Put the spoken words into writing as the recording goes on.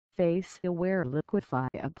face-aware Liquify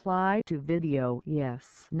apply to video. Yes,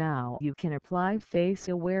 now you can apply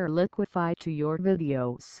face-aware Liquify to your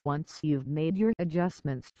videos. Once you've made your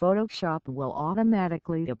adjustments, Photoshop will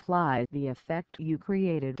automatically apply the effect you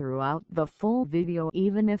created throughout the full video,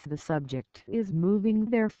 even if the subject is moving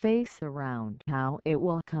their face around. How it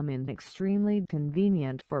will come in extremely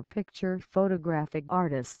convenient for picture photographic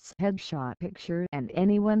artists, headshot picture, and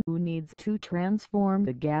anyone who needs to transform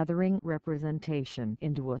the gathering representation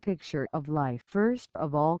into a picture of life. First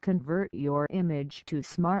of all, convert your image to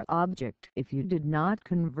Smart Object. If you did not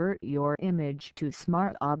convert your image to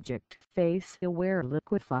Smart Object, face-aware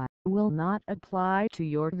Liquify will not apply to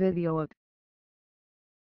your video.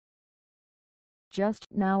 Just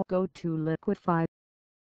now go to Liquify.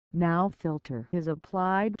 Now filter is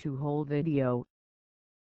applied to whole video.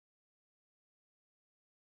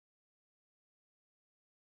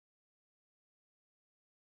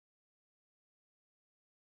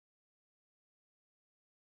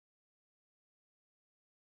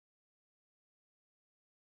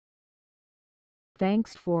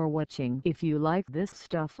 Thanks for watching. If you like this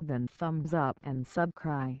stuff, then thumbs up and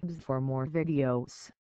subscribe for more videos.